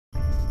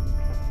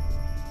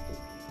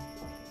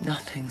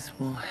Nothing's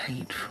more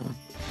hateful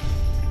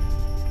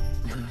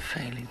than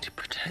failing to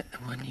protect the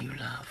one you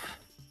love.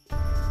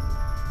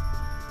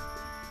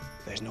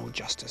 There's no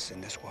justice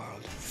in this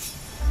world.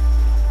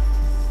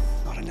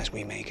 Not unless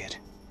we make it.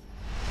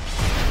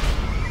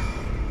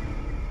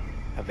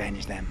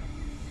 Avenge them.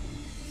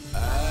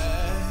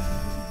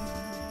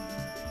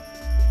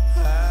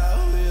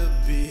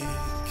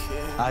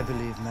 I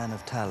believe men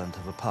of talent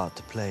have a part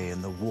to play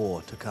in the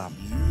war to come.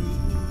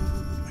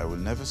 I will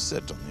never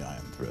sit on the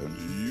Iron Throne.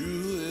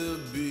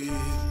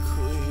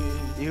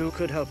 You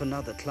could help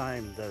another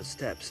climb those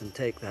steps and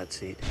take that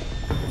seat.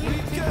 We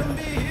can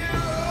be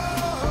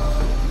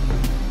heroes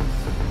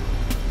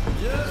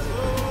just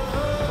for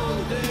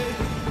one day.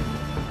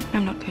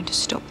 I'm not going to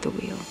stop the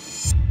wheel.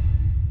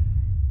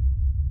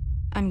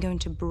 I'm going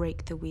to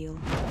break the wheel.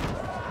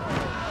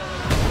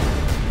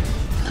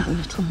 That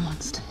little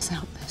monster is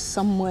out there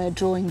somewhere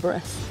drawing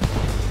breath.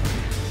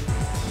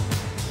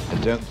 I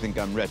don't think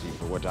I'm ready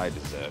for what I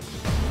deserve.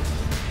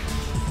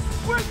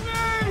 With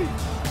me!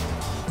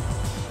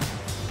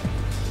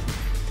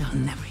 They'll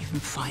never even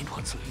find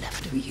what's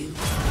left of you.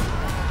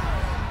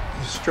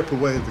 You strip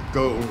away the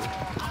gold,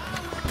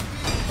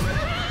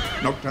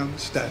 knock down the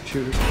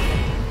statues,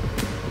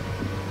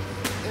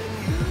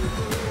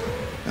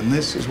 and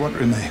this is what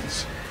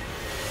remains.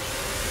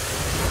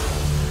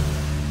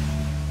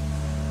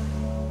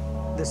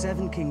 The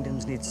Seven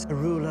Kingdoms needs a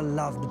ruler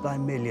loved by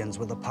millions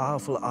with a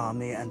powerful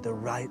army and the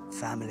right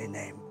family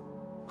name.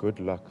 Good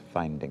luck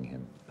finding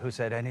him. Who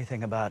said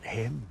anything about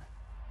him?